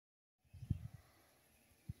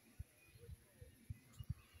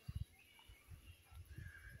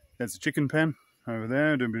There's a chicken pen over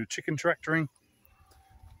there, doing a bit of chicken tractoring.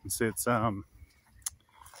 You can see it's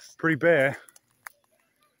pretty bare.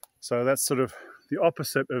 So that's sort of the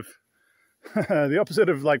opposite of the opposite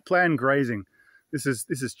of like planned grazing. This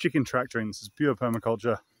is chicken tractoring. This is pure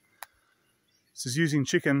permaculture. This is using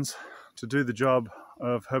chickens to do the job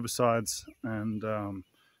of herbicides and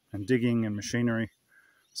digging and machinery.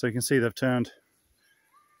 So you can see they've turned,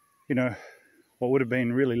 you know, what would have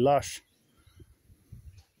been really lush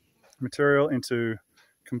material into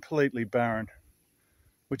completely barren,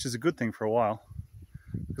 which is a good thing for a while.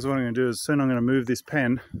 Because what I'm going to do is soon I'm going to move this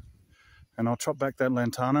pen and I'll chop back that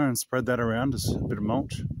lantana and spread that around as a bit of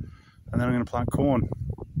mulch. And then I'm going to plant corn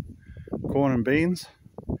and beans.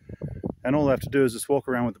 And all I have to do is just walk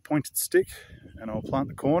around with a pointed stick and I'll plant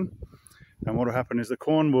the corn. And what will happen is the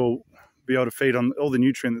corn will be able to feed on all the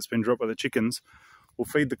nutrient that's been dropped by the chickens, will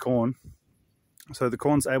feed the corn. So the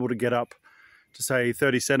corn's able to get up to say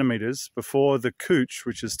 30 centimeters before the cooch,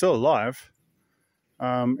 which is still alive,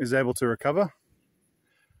 is able to recover.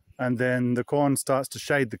 And then the corn starts to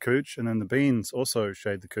shade the cooch, and then the beans also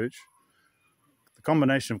shade the cooch. The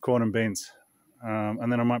combination of corn and beans. And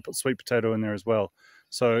then I might put sweet potato in there as well.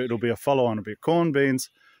 So it'll be a follow-on. It'll be corn, beans,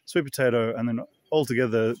 sweet potato, and then all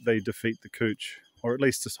together they defeat the cooch, or at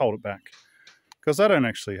least just hold it back. Because I don't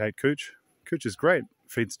actually hate cooch. Cooch is great,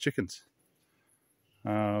 feeds chickens.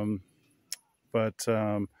 But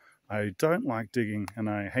I don't like digging and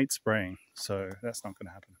I hate spraying, so that's not going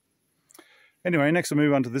to happen. Anyway, next I'll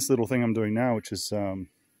move on to this little thing I'm doing now, which is a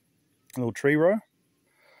little tree row.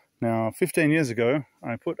 Now, 15 years ago,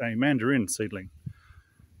 I put a mandarin seedling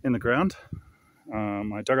in the ground.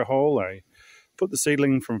 I dug a hole, I put the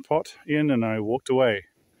seedling from a pot in, and I walked away.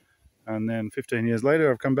 And then 15 years later,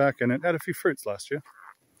 I've come back and it had a few fruits last year.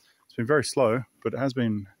 It's been very slow, but it has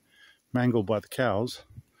been mangled by the cows.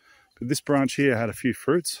 But this branch here had a few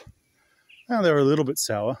fruits. Now, they were a little bit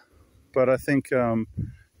sour, but I think you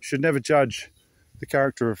should never judge the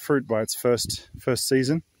character of fruit by its first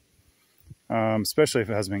season, especially if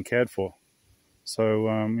it hasn't been cared for. So,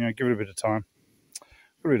 you know, give it a bit of time.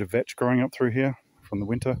 A bit of vetch growing up through here from the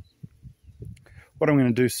winter. What I'm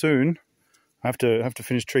going to do soon, I have to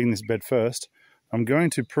finish treating this bed first. I'm going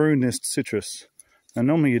to prune this citrus. Now,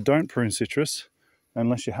 normally you don't prune citrus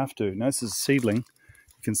unless you have to. Now, this is a seedling.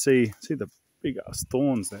 You can see the big ass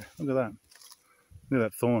thorns there. Look at that. Look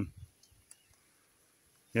at that thorn.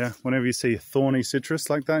 Yeah, whenever you see a thorny citrus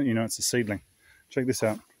like that, you know it's a seedling. Check this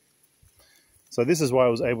out. So this is why I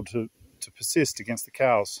was able to persist against the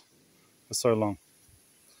cows for so long.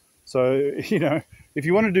 So, you know, if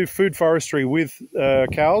you want to do food forestry with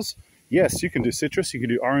cows, yes, you can do citrus, you can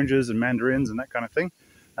do oranges and mandarins and that kind of thing,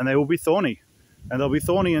 and they will be thorny. And they'll be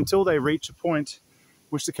thorny until they reach a point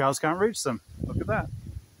which the cows can't reach them. Look at that.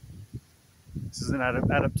 This is an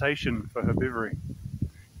adaptation for herbivory.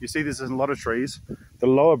 You see this in a lot of trees. The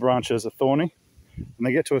lower branches are thorny, and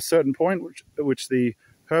they get to a certain point which the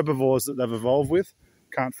herbivores that they've evolved with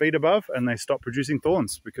can't feed above, and they stop producing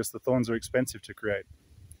thorns because the thorns are expensive to create.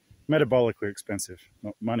 Metabolically expensive,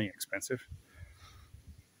 not money expensive.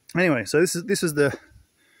 Anyway, so this is the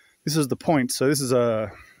point. So this is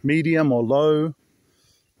a medium or low.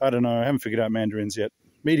 I don't know. I haven't figured out mandarins yet.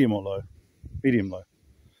 Medium or low. Medium low.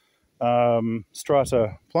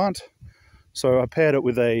 Strata plant. So I paired it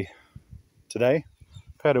with a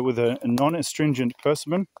non-astringent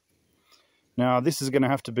persimmon. Now this is going to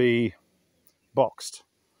have to be boxed.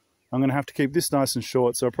 I'm going to have to keep this nice and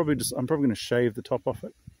short. So I'm probably going to shave the top off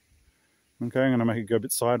it. Okay, I'm going to make it go a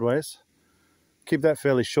bit sideways. Keep that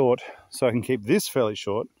fairly short so I can keep this fairly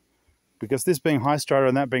short, because this being high strata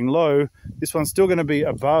and that being low, this one's still going to be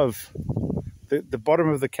above. The bottom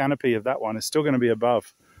of the canopy of that one is still going to be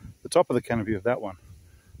above the top of the canopy of that one.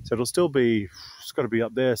 So it'll still be, it's got to be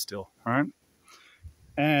up there still, all right?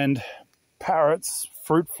 And parrots,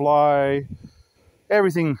 fruit fly,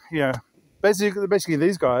 everything, you know, basically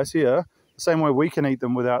these guys here, the same way we can eat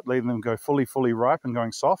them without leaving them go fully ripe and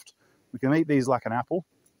going soft. We can eat these like an apple.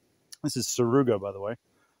 This is Saruga, by the way,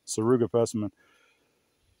 Saruga persimmon.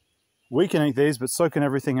 We can eat these, but so can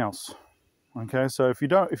everything else. Okay, so if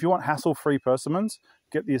you want hassle-free persimmons,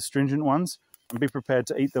 get the astringent ones and be prepared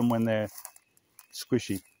to eat them when they're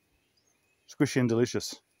squishy and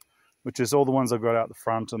delicious, which is all the ones I've got out the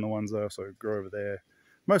front and the ones I also grow over there.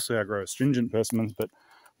 Mostly I grow astringent persimmons, but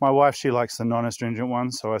my wife, she likes the non-astringent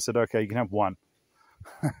ones, so I said, okay, you can have one.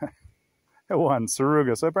 One,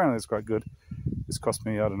 Saruga, so apparently it's quite good. This cost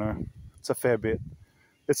me, I don't know, it's a fair bit.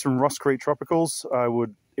 It's from Ross Creek Tropicals. I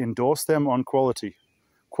would endorse them on quality.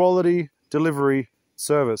 Quality, delivery,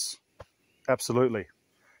 service, absolutely.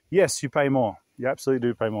 Yes, you pay more. You absolutely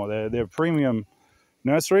do pay more. They're premium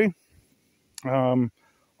nursery.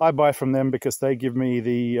 I buy from them because they give me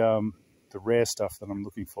the rare stuff that I'm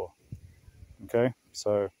looking for. Okay,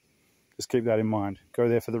 so just keep that in mind. Go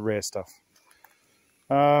there for the rare stuff.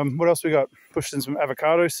 What else we got? Pushed in some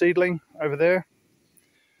avocado seedling over there.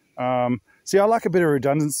 See, I like a bit of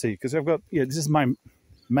redundancy because I've got, this is my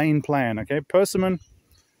main plan, okay? Persimmon,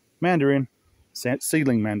 mandarin,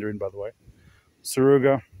 seedling mandarin, by the way,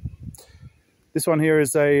 saruga. This one here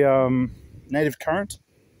is a native currant,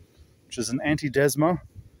 which is an antidesma.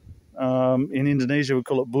 In Indonesia, we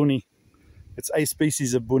call it buni. It's a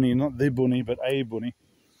species of buni, not the buni, but a buni.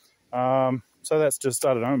 So that's just,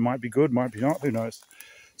 I don't know, it might be good, might be not, who knows.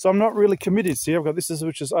 So I'm not really committed. See, I've got this,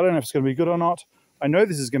 which is, I don't know if it's going to be good or not. I know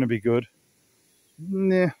this is going to be good.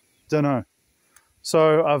 Nah, don't know.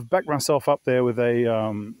 So I've backed myself up there with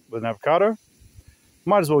an avocado.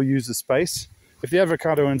 Might as well use the space. If the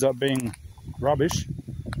avocado ends up being rubbish,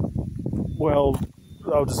 well,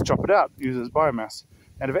 I'll just chop it out, use it as biomass.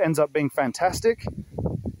 And if it ends up being fantastic,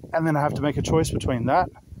 and then I have to make a choice between that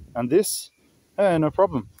and this, no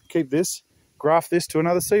problem. Keep this, graft this to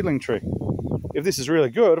another seedling tree. If this is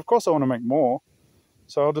really good, of course I want to make more,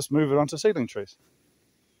 so I'll just move it onto seedling trees.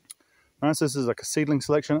 Right, so this is like a seedling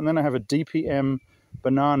selection, and then I have a DPM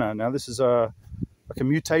banana. Now this is like a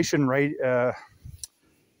mutation, a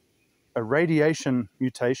radiation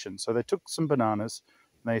mutation. So they took some bananas,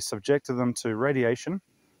 and they subjected them to radiation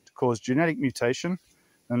to cause genetic mutation,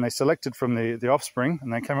 and they selected from the offspring,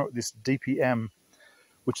 and they came up with this DPM,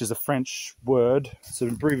 which is a French word. It's an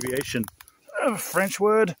abbreviation of a French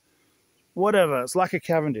word. Whatever, it's like a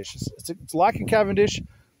Cavendish. It's like a Cavendish,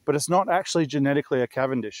 but it's not actually genetically a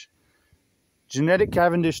Cavendish. Genetic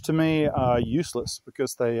Cavendish to me are useless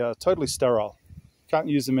because they are totally sterile. Can't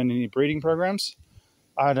use them in any breeding programs.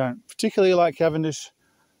 I don't particularly like Cavendish.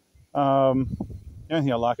 The only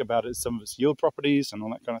thing I like about it is some of its yield properties and all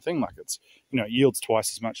that kind of thing. Like it's, it yields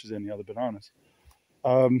twice as much as any other bananas.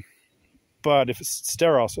 But if it's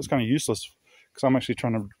sterile, so it's kind of useless because I'm actually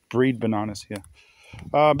trying to breed bananas here.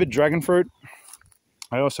 A bit of dragon fruit.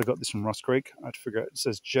 I also got this from Ross Creek. I had to figure out, it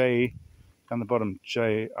says J down the bottom,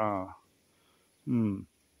 JR.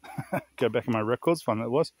 Go back in my records, find that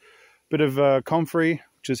it was. Bit of comfrey,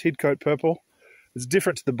 which is Hidcote purple. It's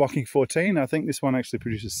different to the Bocking 14. I think this one actually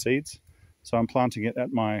produces seeds, so I'm planting it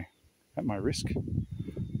at my risk.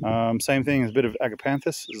 Same thing as a bit of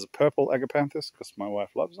agapanthus. This is a purple agapanthus because my wife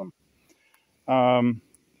loves them.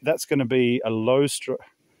 That's going to be a low strata.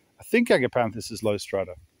 I think agapanthus is low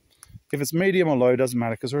strata. If it's medium or low, it doesn't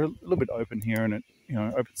matter because we're a little bit open here and it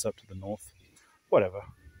opens up to the north. Whatever.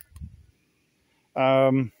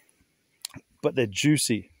 But they're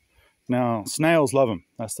juicy. Now, snails love them.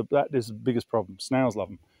 That is the biggest problem. Snails love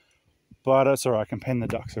them. But that's all right. I can pen the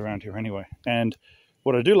ducks around here anyway. And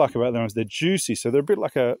what I do like about them is they're juicy. So they're a bit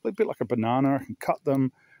like a banana. I can cut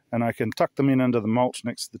them and I can tuck them in under the mulch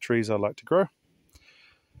next to the trees I like to grow.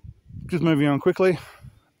 Just moving on quickly.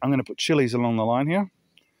 I'm going to put chilies along the line here.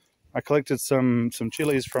 I collected some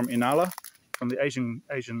chilies from Inala, from the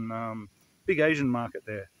big Asian market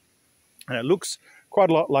there. And it looks quite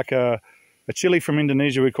a lot like a chili from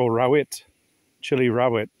Indonesia we call rawit, chili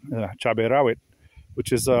rawit, cabai rawit,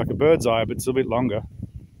 which is like a bird's eye, but it's a bit longer.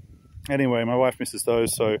 Anyway, my wife misses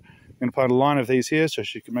those, so I'm going to plant a line of these here so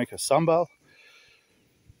she can make a sambal.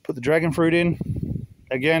 Put the dragon fruit in.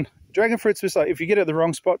 Again, dragon fruit's just like, if you get it at the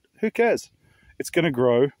wrong spot, who cares? It's going to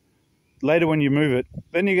grow. Later when you move it,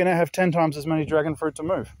 then you're going to have 10 times as many dragon fruit to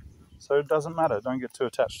move. So it doesn't matter. Don't get too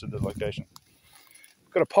attached to the location.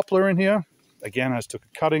 Got a poplar in here. Again, I just took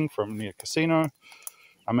a cutting from near casino.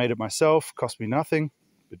 I made it myself. Cost me nothing.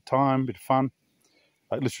 Bit of time, bit of fun.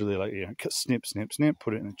 Like literally, snip, snip, snip.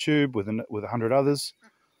 Put it in a tube with 100 others.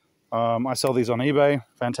 I sell these on eBay.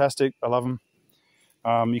 Fantastic. I love them.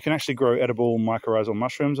 You can actually grow edible mycorrhizal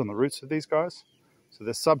mushrooms on the roots of these guys. So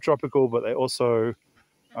they're subtropical, but they also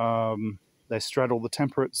they straddle the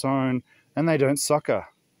temperate zone and they don't sucker.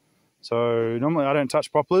 So normally I don't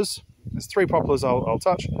touch poplars. There's 3 poplars I'll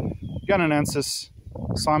touch: Gunninensis,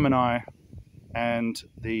 Simoni, and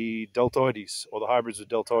the deltoides, or the hybrids of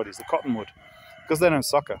deltoides, the cottonwood, because they don't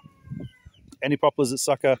sucker. Any poplars that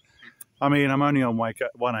sucker, I mean, I'm only on 1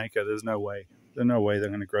 acre. There's no way they're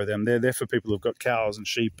going to grow them. They're for people who've got cows and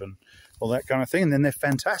sheep and all that kind of thing. And then they're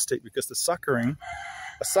fantastic because a suckering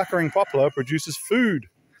poplar produces food.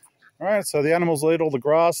 All right, so the animals will eat all the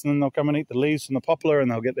grass, and then they'll come and eat the leaves from the poplar, and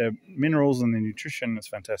they'll get their minerals and their nutrition. It's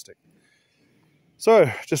fantastic. So,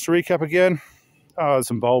 just to recap again, there's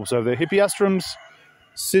some bulbs over there. Hippeastrums,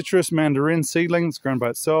 citrus mandarin seedlings grown by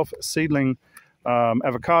itself, seedling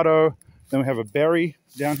avocado. Then we have a berry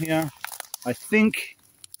down here. I think,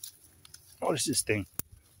 what is this thing?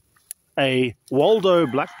 a Waldo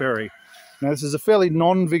blackberry. Now this is a fairly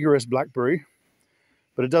non-vigorous blackberry,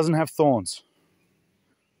 but it doesn't have thorns.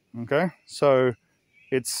 Okay, so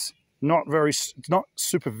it's not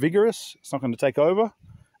super vigorous. It's not going to take over,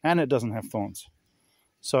 and it doesn't have thorns.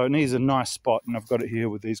 So it needs a nice spot, and I've got it here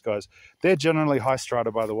with these guys. They're generally high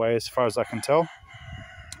strata, by the way, as far as I can tell.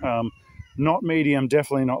 Not medium,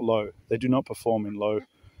 definitely not low. They do not perform in low,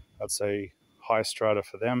 I'd say high strata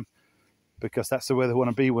for them, because that's where they want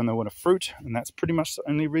to be when they want a fruit, and that's pretty much the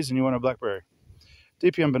only reason you want a blackberry.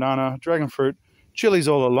 DPM banana, dragon fruit, chilies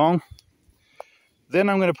all along. Then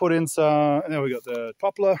I'm going to put in some, there we got the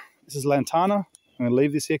poplar. This is lantana. I'm going to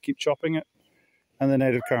leave this here, keep chopping it, and the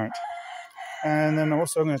native currant. And then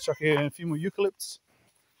also I'm going to chuck in a few more eucalypts.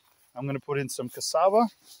 I'm going to put in some cassava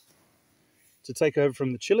to take over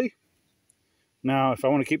from the chili. Now, if I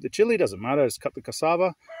want to keep the chili, doesn't matter, just cut the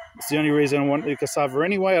cassava. It's the only reason I want the cassava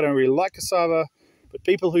anyway. I don't really like cassava, but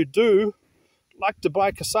people who do like to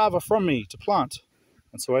buy cassava from me to plant.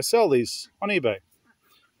 And so I sell these on eBay.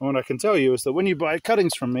 And what I can tell you is that when you buy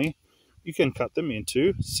cuttings from me, you can cut them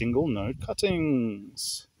into single node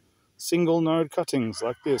cuttings. Single node cuttings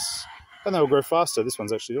like this. And they'll grow faster. This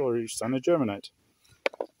one's actually already starting to germinate.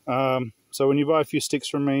 So when you buy a few sticks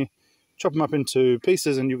from me, chop them up into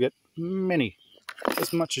pieces and you get many,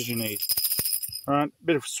 as much as you need. All right, a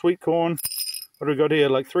bit of sweet corn. What do we got here?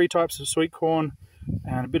 Like 3 types of sweet corn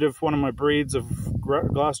and a bit of one of my breeds of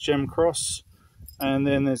glass gem cross. And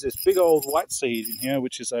then there's this big old white seed in here,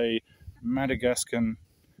 which is a Madagascan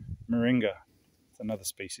moringa. It's another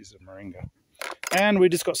species of moringa. And we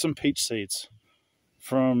just got some peach seeds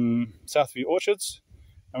from Southview Orchards,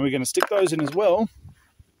 and we're going to stick those in as well.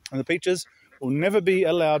 And the peaches will never be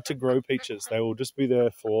allowed to grow peaches. They will just be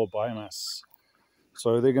there for biomass.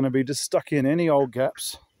 So they're going to be just stuck in any old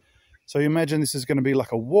gaps. So you imagine this is going to be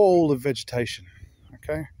like a wall of vegetation,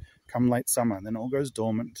 okay? Come late summer, and then it all goes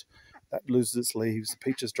dormant. That loses its leaves. The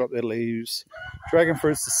peaches drop their leaves. Dragon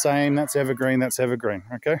fruit's the same. That's evergreen. That's evergreen,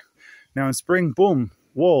 okay? Now in spring, boom,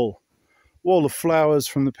 wall of flowers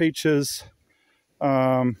from the peaches.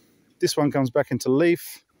 This one comes back into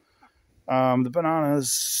leaf. The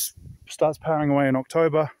bananas starts powering away in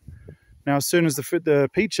October. Now, as soon as the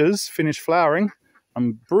peaches finish flowering,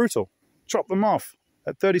 I'm brutal. Chop them off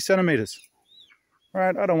at 30 centimeters. All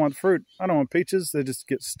right, I don't want fruit. I don't want peaches. They just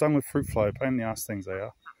get stung with fruit fly. Pain in the ass things they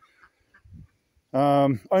are.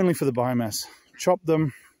 Only for the biomass. Chop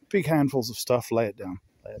them, big handfuls of stuff, lay it down,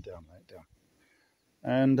 lay it down, lay it down.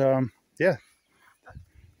 And yeah.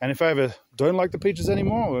 And if I ever don't like the peaches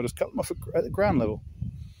anymore, I'll just cut them off at the ground level.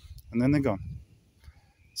 And then they're gone.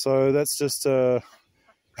 So that's just,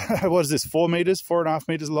 what is this, 4 meters, 4.5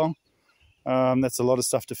 meters long? That's a lot of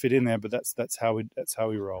stuff to fit in there, but that's how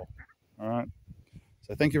we roll. All right.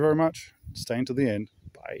 So thank you very much. Stay until the end.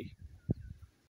 Bye.